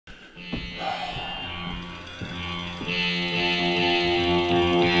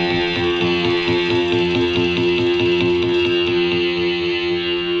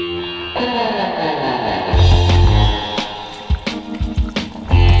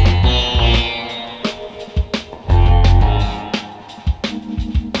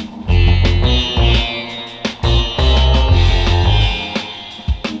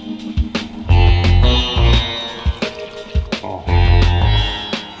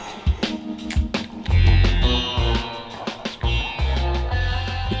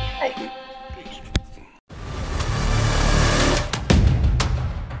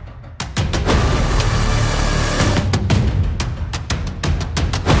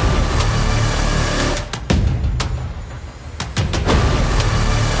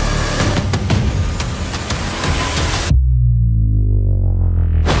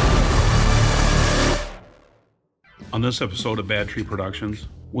On this episode of Bad Tree Productions,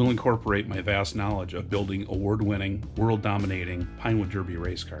 we'll incorporate my vast knowledge of building award-winning, world-dominating Pinewood Derby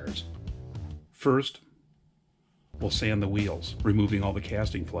race cars. First, we'll sand the wheels, removing all the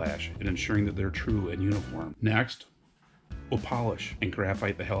casting flash and ensuring that they're true and uniform. Next, we'll polish and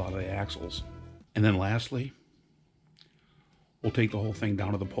graphite the hell out of the axles. And then lastly, we'll take the whole thing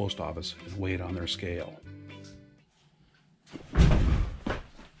down to the post office and weigh it on their scale.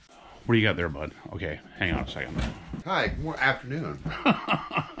 What do you got there, bud? Okay, hang on a second. Hi, more afternoon.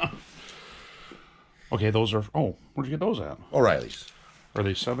 Okay, those are... Oh, where'd you get those at? O'Reilly's. Are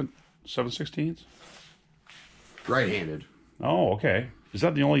they 7/16? Right-handed. Oh, okay. Is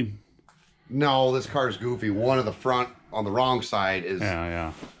that the only... No, this car's goofy. One of the front on the wrong side is...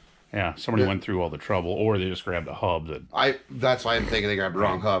 Yeah, somebody went through all the trouble, or they just grabbed a hub that... That's why I'm thinking they grabbed the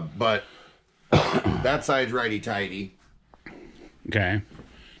wrong hub, but that side's righty-tighty. Okay.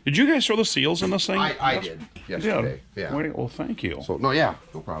 Did you guys throw the seals in this thing? I did yesterday. Yeah. Wait, well, thank you. So no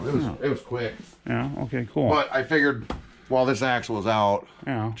problem. It was quick. Yeah. Okay. Cool. But I figured while this axle was out,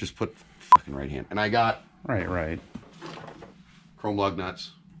 just put fucking right hand. And I got right chrome lug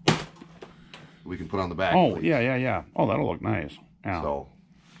nuts. We can put on the back. Oh yeah. Oh, that'll look nice. Yeah. So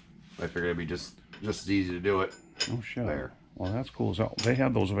I figured it'd be just as easy to do it. Oh shit. There. Well, that's cool. So they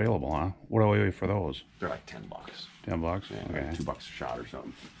have those available, huh? What do I wait for those? They're like $10. $10? Yeah, Okay. like $2 a shot or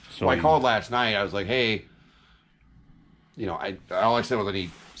something. So well, I called last night. I was like, hey, you know, all I said was I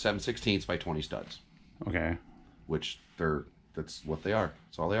need 7/16 by 20 studs. Okay. Which that's what they are.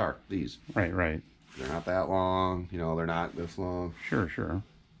 That's all they are. These. Right. They're not that long. You know, they're not this long. Sure.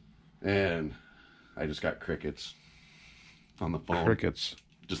 And I just got crickets on the phone. Crickets.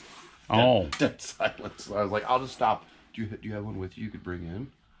 Just dead silence. So I was like, I'll just stop. Do you have one with you could bring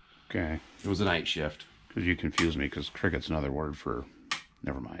in? Okay. It was a night shift. Because you confused me, because cricket's another word for...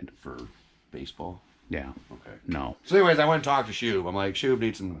 Never mind. For baseball? Yeah. Okay. No. So anyways, I went and talked to Shub. I'm like, Shub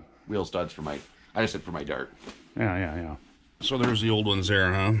needs some wheel studs for my... I just said for my dart. Yeah. So there's the old ones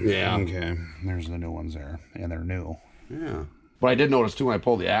there, huh? Yeah. Okay. There's the new ones there. And they're new. Yeah. But I did notice, too, when I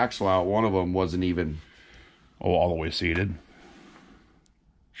pulled the axle out, one of them wasn't even... Oh, all the way seated?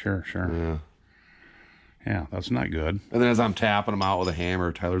 Sure. Yeah. Yeah, that's not good. And then as I'm tapping them out with a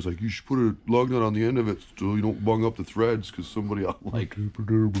hammer, Tyler's like, you should put a lug nut on the end of it so you don't bung up the threads because somebody else like...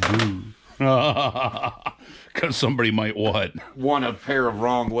 Because somebody might what? Want a pair of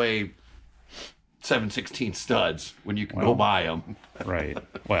wrong way 7/16 studs when you can go buy them. Right.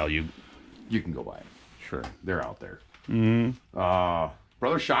 Well, you can go buy them. Sure. They're out there. Mm-hmm.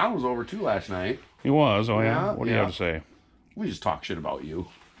 Brother Sean was over too last night. He was. Oh, yeah? What do you have to say? We just talk shit about you.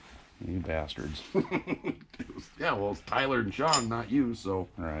 You bastards. Yeah, well, it's Tyler and Sean, not you, so...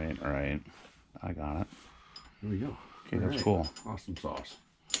 Right. I got it. There we go. Okay, that's cool. Awesome sauce.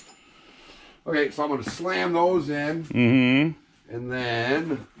 Okay, so I'm going to slam those in. Mm-hmm. And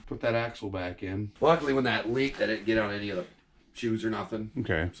then put that axle back in. Luckily, when that leaked, I didn't get on any of the shoes or nothing.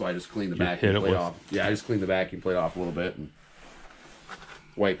 Okay. So I just cleaned the vacuum plate off. Yeah, I just cleaned the vacuum plate off a little bit and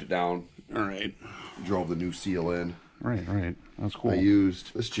wiped it down. All right. Drove the new seal in. Right. That's cool. I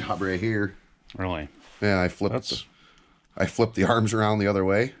used this job right here. Really? Yeah, I flipped the arms around the other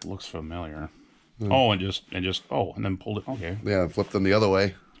way. Looks familiar. Oh, and then pulled it. Okay. Yeah, I flipped them the other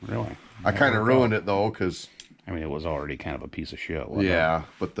way. Really? I kind of ruined it though, because I mean, it was already kind of a piece of shit. Yeah,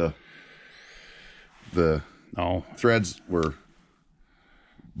 but the threads were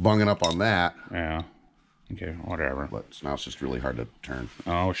bunging up on that. Yeah. Okay, whatever. But now it's just really hard to turn.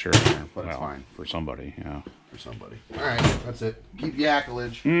 Oh, sure. But it's fine. For somebody, yeah. For somebody. All right, that's it. Keep the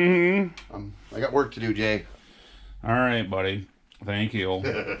accolage. Mm-hmm. I got work to do, Jay. All right, buddy. Thank you.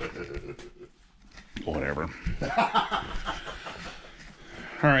 Whatever.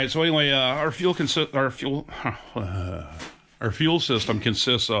 All right. So anyway, our fuel system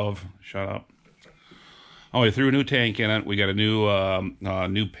consists of. Shut up. Oh, we threw a new tank in it. We got a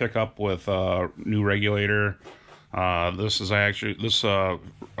new pickup with new regulator. This is actually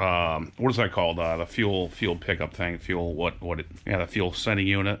what is that called? The fuel pickup thing. The fuel sending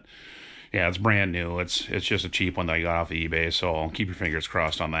unit. Yeah, it's brand new. It's just a cheap one that I got off of eBay. So keep your fingers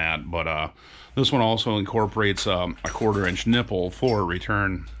crossed on that. But this one also incorporates a 1/4-inch nipple for a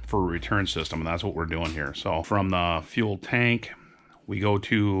return system, and that's what we're doing here. So from the fuel tank, we go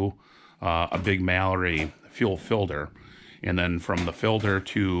to a big Mallory fuel filter, and then from the filter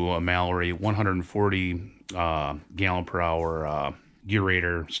to a Mallory 140 gallon per hour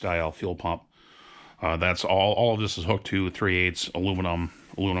gearator style fuel pump. That's all of this is hooked to 3/8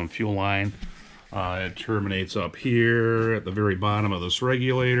 aluminum fuel line. It terminates up here at the very bottom of this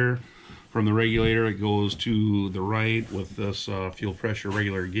regulator. From the regulator, it goes to the right with this fuel pressure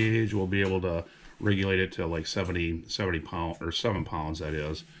regulator gauge. We'll be able to regulate it to like 70 pounds, or 7 pounds that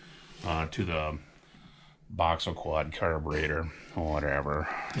is, to the Boxel quad carburetor, whatever.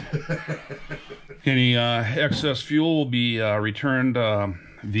 Any excess fuel will be returned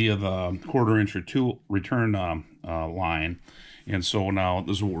via the 1/4 inch return line. And so now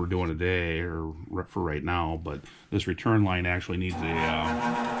this is what we're doing today, or for right now, but this return line actually needs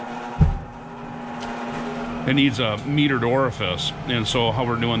it needs a metered orifice. And so how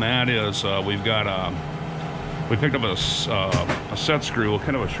we're doing that is we picked up a set screw,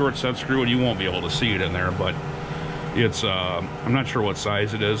 kind of a short set screw, and you won't be able to see it in there, but it's I'm not sure what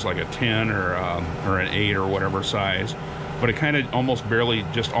size it is, like a 10 or an 8 or whatever size, but it kind of almost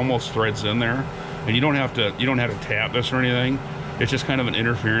threads in there, and you don't have to tap this or anything. It's just kind of an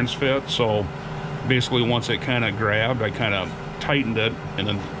interference fit. So basically, once it kind of grabbed, I kind of tightened it, and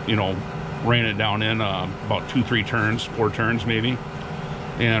then ran it down in about 2-3 turns, 4 turns maybe.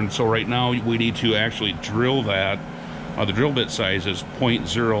 And so right now we need to actually drill that. The drill bit size is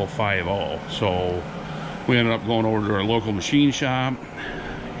 .050. So we ended up going over to our local machine shop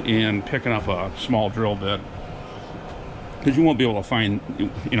and picking up a small drill bit, because you won't be able to find,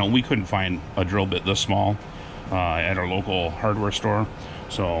 we couldn't find a drill bit this small at our local hardware store.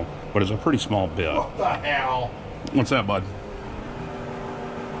 So, but it's a pretty small bit. What the hell? What's that, bud?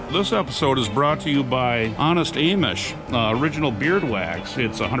 This episode is brought to you by Honest Amish original beard wax.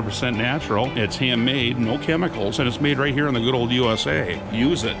 It's 100% natural, it's handmade, no chemicals, and it's made right here in the good old USA.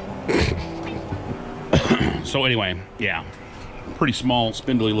 Use it. So anyway, yeah, pretty small,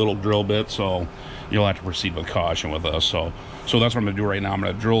 spindly little drill bit, so you'll have to proceed with caution with this. So that's what I'm going to do right now. I'm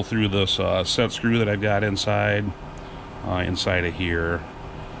going to drill through this set screw that I've got inside of here,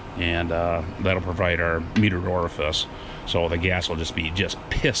 and that'll provide our metered orifice. So the gas will just be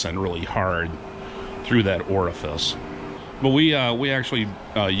pissing really hard through that orifice. But we actually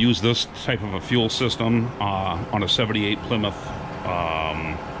use this type of a fuel system on a 78 Plymouth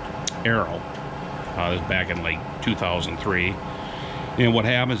Arrow. This is back in like 2003. And what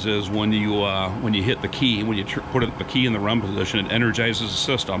happens is when you hit the key, when you put the key in the run position, it energizes the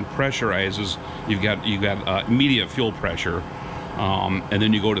system, pressurizes. You've got immediate fuel pressure, and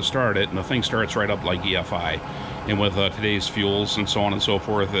then you go to start it, and the thing starts right up like EFI. And with today's fuels and so on and so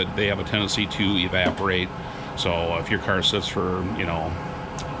forth, they have a tendency to evaporate. So if your car sits for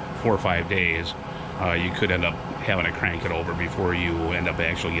 4 or 5 days, you could end up having to crank it over before you end up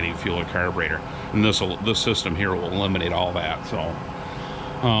actually getting fuel or carburetor. And this system here will eliminate all that. So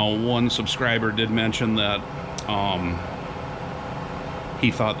one subscriber did mention that he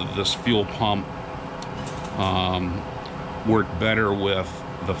thought that this fuel pump worked better with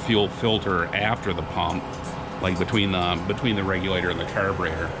the fuel filter after the pump, like between the regulator and the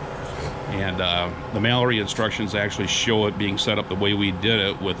carburetor. And the Mallory instructions actually show it being set up the way we did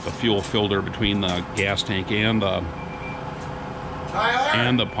it, with the fuel filter between the gas tank and the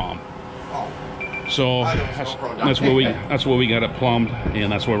pump. So that's where we got it plumbed,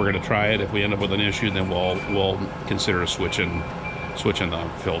 and that's where we're going to try it. If we end up with an issue, then we'll consider switching the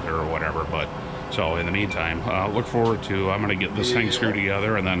filter or whatever. But so in the meantime, look forward to, I'm going to get this thing screwed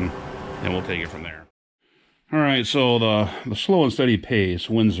together, and then we'll take it from there. All right, so the slow and steady pace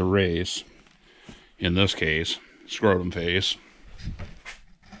wins the race. In this case, scrotum face.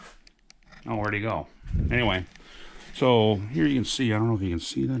 Oh, where'd he go? Anyway, so here you can see, I don't know if you can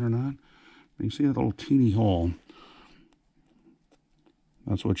see that or not. You can see that little teeny hole.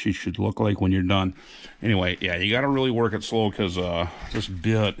 That's what she should look like when you're done. Anyway, yeah, you got to really work it slow, because this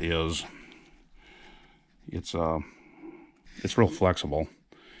bit it's real flexible.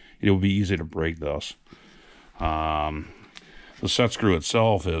 It will be easy to break this. The set screw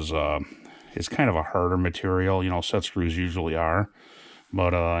itself is kind of a harder material. Set screws usually are,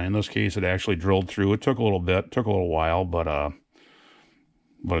 but in this case it actually drilled through. It took a little while, but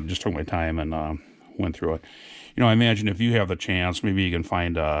it just took my time and went through it. I imagine if you have the chance, maybe you can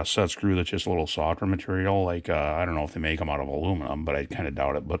find a set screw that's just a little softer material, like I don't know if they make them out of aluminum, but I kind of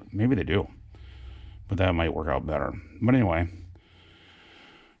doubt it, but maybe they do. But that might work out better. But anyway,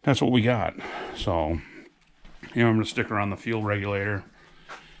 that's what we got. So I'm going to stick around the fuel regulator,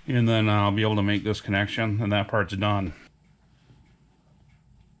 and then I'll be able to make this connection, and that part's done.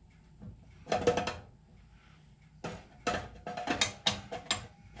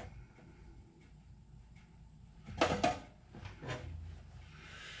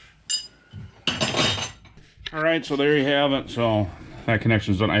 All right, so there you have it. So that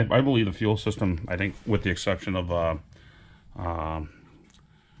connection's done. I believe the fuel system, I think with the exception of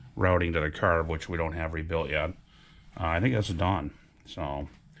routing to the carb, which we don't have rebuilt yet, I think that's done. So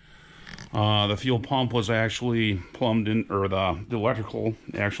The fuel pump was actually plumbed in, or the electrical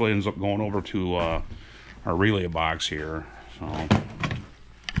actually ends up going over to our relay box here.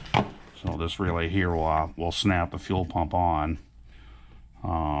 So this relay here will snap the fuel pump on.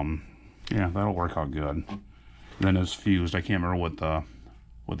 Yeah, that'll work out good. And then it's fused. I can't remember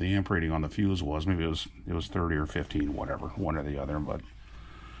what the amp rating on the fuse was. Maybe it was 30 or 15, whatever, one or the other. But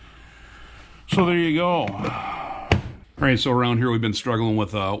so there you go. All right, so around here we've been struggling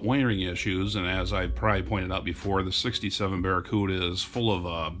with wiring issues, and as I probably pointed out before, the 67 Barracuda is full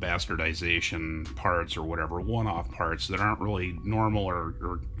of bastardization parts or whatever, one-off parts that aren't really normal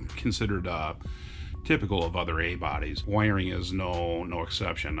or considered typical of other A bodies. Wiring is no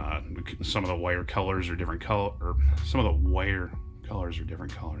exception. Some of the wire colors are different colors.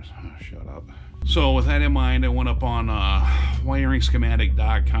 Oh, shut up. So with that in mind, I went up on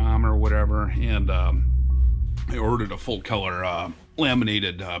wiringschematic.com or whatever, and I ordered a full color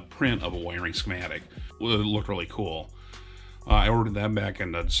laminated print of a wiring schematic. It looked really cool. I ordered that back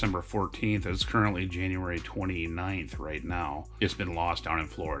on December 14th. It's currently January 29th right now. It's been lost down in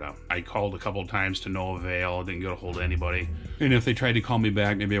Florida. I called a couple of times to no avail. Didn't get a hold of anybody. And if they tried to call me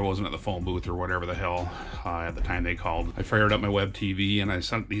back, maybe I wasn't at the phone booth or whatever the hell at the time they called. I fired up my web TV and I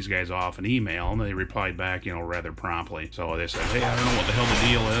sent these guys off an email, and they replied back, you know, rather promptly. So they said, hey, I don't know what the hell the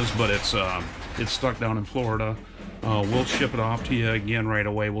deal is, but it's stuck down in Florida. We'll ship it off to you again right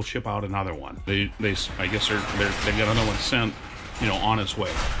away. We'll ship out another one. I guess they've got another one sent, you know, on its way.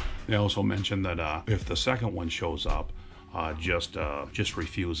 They also mentioned that if the second one shows up, just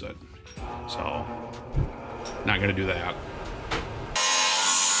refuse it. So, not gonna do that.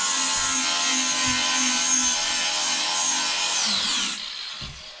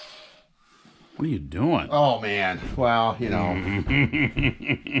 What are you doing? Oh man, well, you know,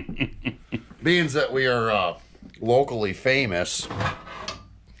 being that we are locally famous,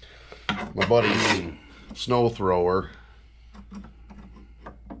 my buddy's snow thrower,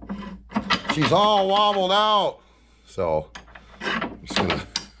 she's all wobbled out, so I'm just gonna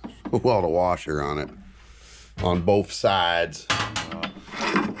weld a washer on it on both sides.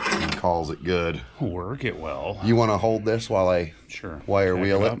 And calls it good. Work it well. You want to hold this while I wire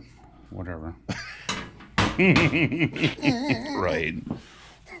wheel it? Whatever. Right.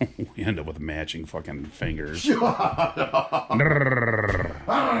 We end up with matching fucking fingers. What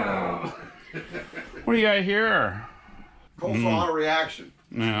do you got here? Coleslaw reaction.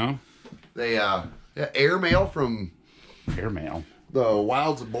 Yeah. They airmail from Airmail. the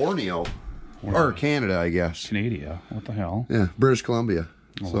wilds of Borneo. Or Canada, I guess. Canada. What the hell? Yeah, British Columbia.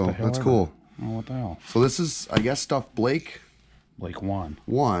 Oh, so that's cool. Oh, what the hell? So this is, I guess, stuff Blake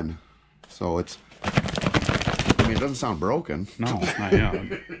won. So it's, I mean, it doesn't sound broken. No, not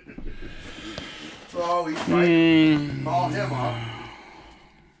yet. So we might call him up.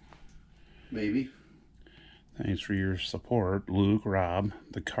 Maybe. Thanks for your support, Luke, Rob,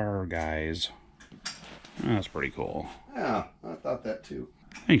 the car guys. That's pretty cool. Yeah, I thought that too.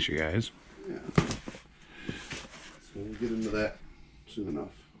 Thanks, you guys. Yeah. So we'll get into that soon enough.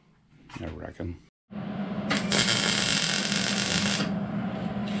 I reckon.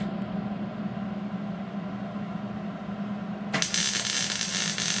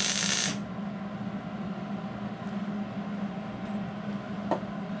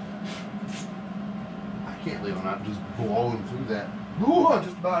 I can't believe I'm not just blowing through that. Ooh, I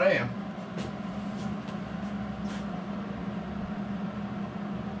just about am.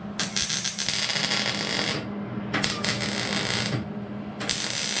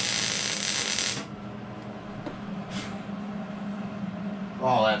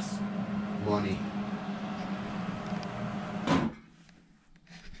 Oh, that's money.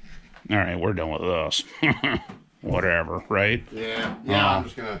 All right, we're done with this. Whatever, right? Yeah, I'm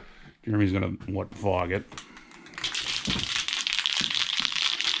just gonna. Jeremy's gonna fog it.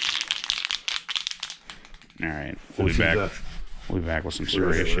 All right, we'll be back. We'll be back with some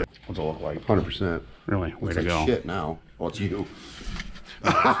serious shit. What's it look like? 100%. Really? Way to go. Shit now. Well, it's you.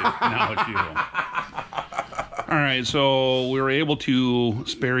 Now it's you. All right, so we were able to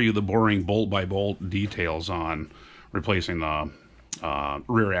spare you the boring bolt-by-bolt details on replacing the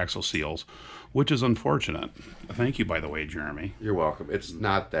rear axle seals, which is unfortunate. Thank you, by the way, Jeremy. You're welcome. It's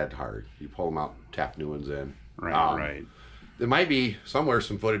not that hard. You pull them out, tap new ones in. Right, right. There might be some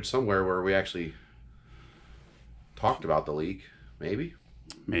footage somewhere where we actually talked about the leak. Maybe.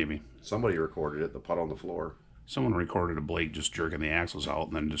 Maybe. Somebody recorded it, the puddle on the floor. Someone recorded a Blake just jerking the axles out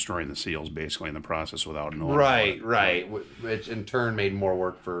and then destroying the seals basically in the process without knowing. Right. Which in turn made more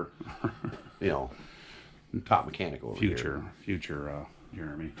work for, top mechanic over future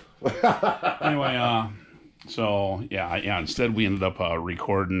Jeremy. Anyway, So yeah. Instead, we ended up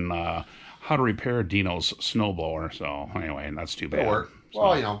recording how to repair Dino's snowblower. So anyway, that's too bad. It'll work. So.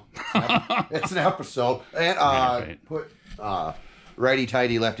 Well, you know, it's an episode. And right. Put righty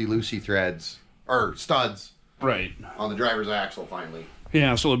tighty, lefty loosey threads or studs Right. on the driver's axle finally.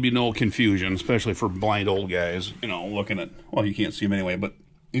 Yeah, so there'll be no confusion, especially for blind old guys, you know, looking at, well, you can't see them anyway, but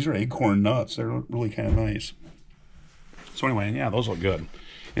these are acorn nuts. They're really kind of nice. So anyway, yeah, those look good.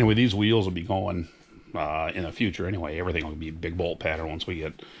 Anyway, these wheels will be going in the future anyway. Everything will be big bolt pattern once we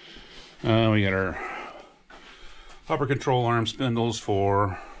get our upper control arm spindles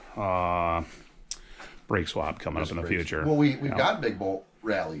for brake swap coming up in the future. Well, we've got big bolt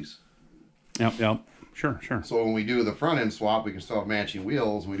rallies. Yep. Sure. So when we do the front end swap, we can still have matching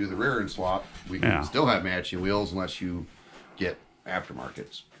wheels. When we do the rear end swap, we can still have matching wheels unless you get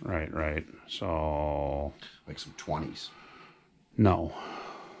aftermarkets. Right. So... like some 20s. No.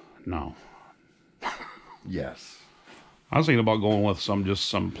 Yes. I was thinking about going with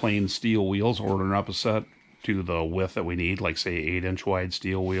some plain steel wheels, ordering up a set to the width that we need, like say 8-inch wide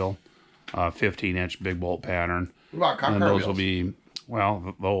steel wheel, 15-inch big bolt pattern. What about cop and car those wheels? will be,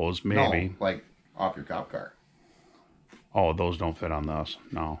 well, those maybe. No, like off your cop car. Oh, those don't fit on this.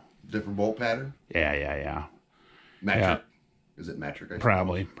 No. Different bolt pattern? Yeah. Metric? Yeah. Is it metric?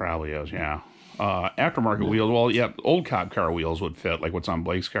 Probably is, yeah. Aftermarket wheels, well, yeah, old cop car wheels would fit, like what's on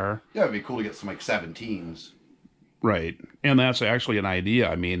Blake's car. Yeah, it'd be cool to get some like 17s. Right. And that's actually an idea.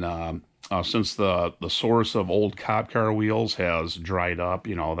 I mean, since the source of old cop car wheels has dried up,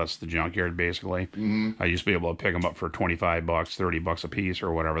 you know, that's the junkyard basically. Mm-hmm. I used to be able to pick them up for $25, $30 a piece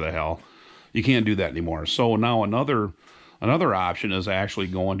or whatever the hell. You can't do that anymore. So now another option is actually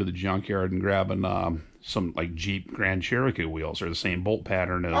going to the junkyard and grabbing some like Jeep Grand Cherokee wheels. They're the same bolt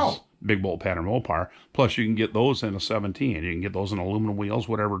pattern as big bolt pattern Mopar. Plus you can get those in a 17. You can get those in aluminum wheels,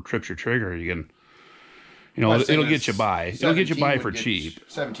 whatever trips your trigger. You can, you know, it'll get you by. It'll get you by for cheap.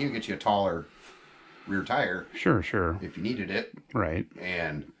 17 will get you a taller rear tire. Sure. If you needed it. Right.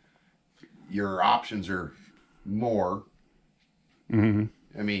 And your options are more. Mm-hmm.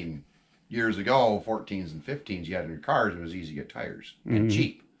 I mean, years ago, 14s and 15s you had in your cars, it was easy to get tires and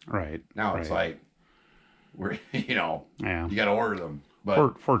cheap. Right. Now it's like, you know, yeah, you got to order them.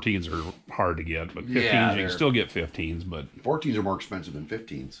 But 14s are hard to get, but 15s you can still get 15s, but 14s are more expensive than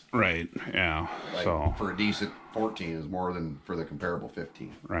 15s. Right. Yeah. Like, so for a decent 14 is more than for the comparable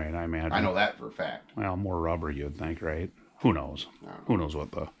 15. Right. I imagine. I know that for a fact. Well, more rubber, you'd think, right? Who knows? Who knows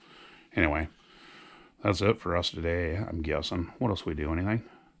what the? Anyway, that's it for us today. I'm guessing. What else we do? Anything?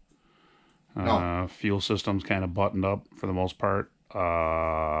 No. Fuel system's kind of buttoned up for the most part.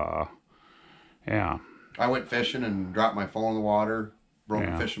 Yeah. I went fishing and dropped my phone in the water, broke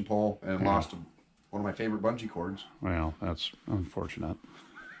a fishing pole, and lost one of my favorite bungee cords. Well, that's unfortunate.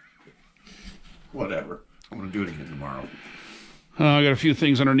 Whatever. I'm going to do it again tomorrow. I got a few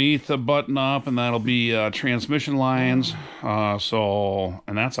things underneath to button up, and that'll be transmission lines. And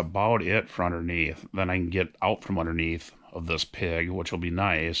that's about it for underneath. Then I can get out from underneath of this pig, which will be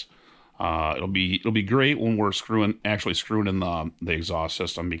nice. It'll be great when we're actually screwing in the exhaust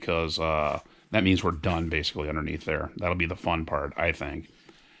system, because that means we're done basically underneath there. That'll be the fun part, I think.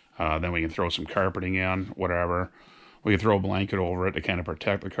 Then we can throw some carpeting in, whatever. We can throw a blanket over it to kind of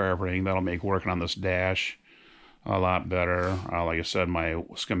protect the carpeting. That'll make working on this dash a lot better. Like I said, my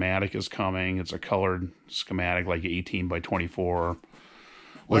schematic is coming. It's a colored schematic, like 18 by 24,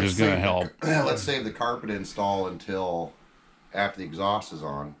 which is going to help. Let's save the carpet install until after the exhaust is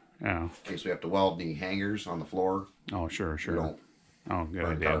on. Yeah. In case we have to weld any hangers on the floor. Oh, sure. Oh, good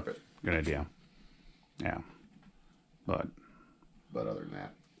idea. Carpet. Good idea. Yeah. But other than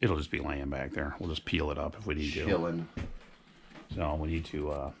that, it'll just be laying back there. We'll just peel it up if we need to. Chilling. So we need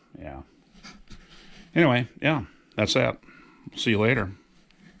to, yeah. Anyway, yeah, that's that. See you later.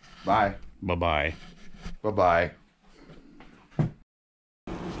 Bye. Bye-bye. Bye-bye.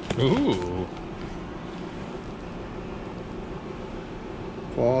 Ooh.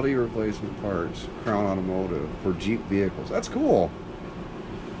 Quality replacement parts. Crown Automotive for Jeep vehicles. That's cool.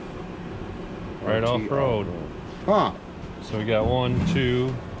 Right off road. Huh. So we got 1,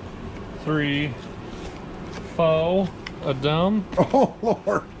 2, 3, 4 of them. Oh,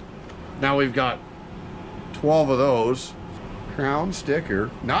 Lord. Now we've got 12 of those. Crown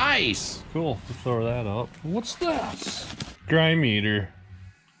sticker. Nice. Cool. Let's throw that up. What's this? Grime Eater.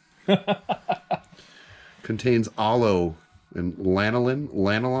 Contains aloe and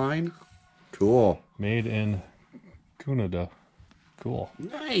lanolin. Cool. Made in Canada. Cool.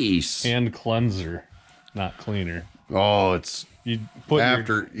 Nice. And cleanser, not cleaner. Oh, it's You put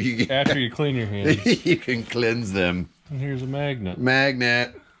after after you clean your hands. you can cleanse them. And here's a magnet.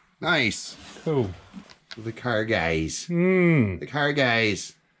 Magnet. Nice. Cool. The car guys. Hmm. The car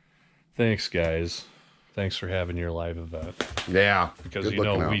guys. Thanks, guys. Thanks for having your live event. Yeah. Because good you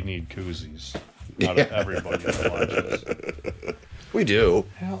know looking out. we need koozies out of everybody that watches. We do.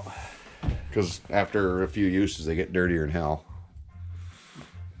 Hell. Because after a few uses, they get dirtier than hell.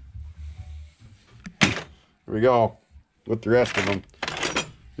 Here we go. With the rest of them.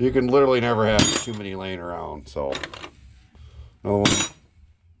 You can literally never have too many laying around, so. Another one.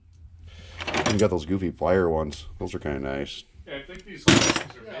 You got those goofy plier ones. Those are kind of nice. Yeah, I think these ones are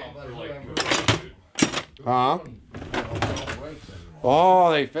made for like coolers. Huh?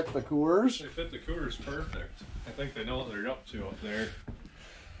 Oh, they fit the coolers? They fit the coolers perfect. I think they know what they're up to up there.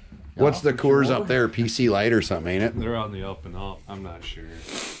 What's the coolers up there? PC Light or something, ain't it? They're on the up and up. I'm not sure.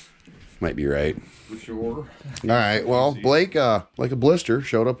 Might be right. For sure. All right. Well, Blake, like a blister,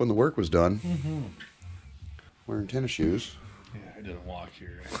 showed up when the work was done. Mm-hmm. Wearing tennis shoes. Yeah, I didn't walk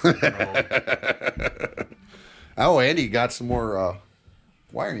here. Oh, and he got some more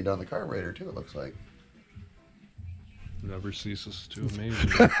wiring done the carburetor too. It looks like. Never ceases to amaze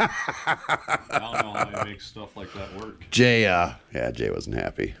me. I don't know how they make stuff like that work. Jay, Jay wasn't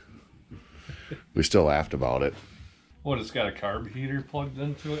happy. We still laughed about it. What, it's got a carb heater plugged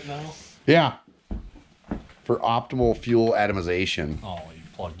into it now? Yeah. For optimal fuel atomization. Oh, you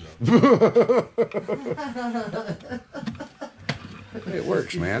plugged it. It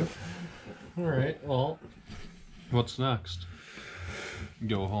works, man. All right, well, what's next?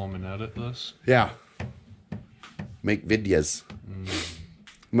 Go home and edit this? Yeah. Make videos. I'm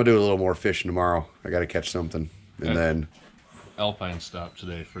gonna do a little more fishing tomorrow. I gotta catch something. And then Alpine stopped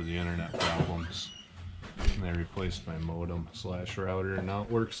today for the internet problems. And they replaced my modem / router, and now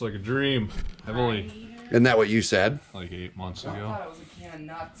it works like a dream. I've only isn't that what you said? like 8 months I ago. thought it was a can of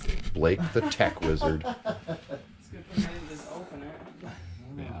nuts. Blake the tech wizard. It's good for me to just open it.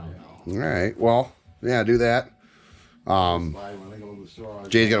 Yeah. All right. Well, yeah, do that.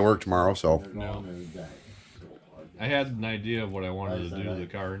 Jay's got to work tomorrow, so. No. I had an idea of what I wanted to do to the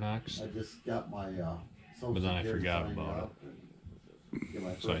car next, I just got my but then I forgot about it.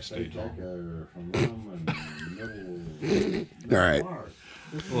 So I stayed home. All right.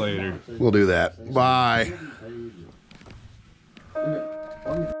 Later. We'll do that. Bye.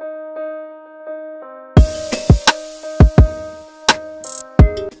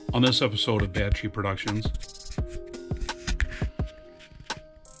 On this episode of Bad Tree Productions.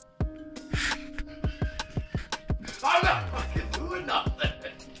 I'm not fucking doing nothing.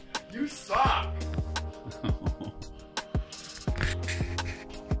 You suck.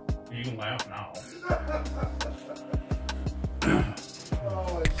 You can laugh now.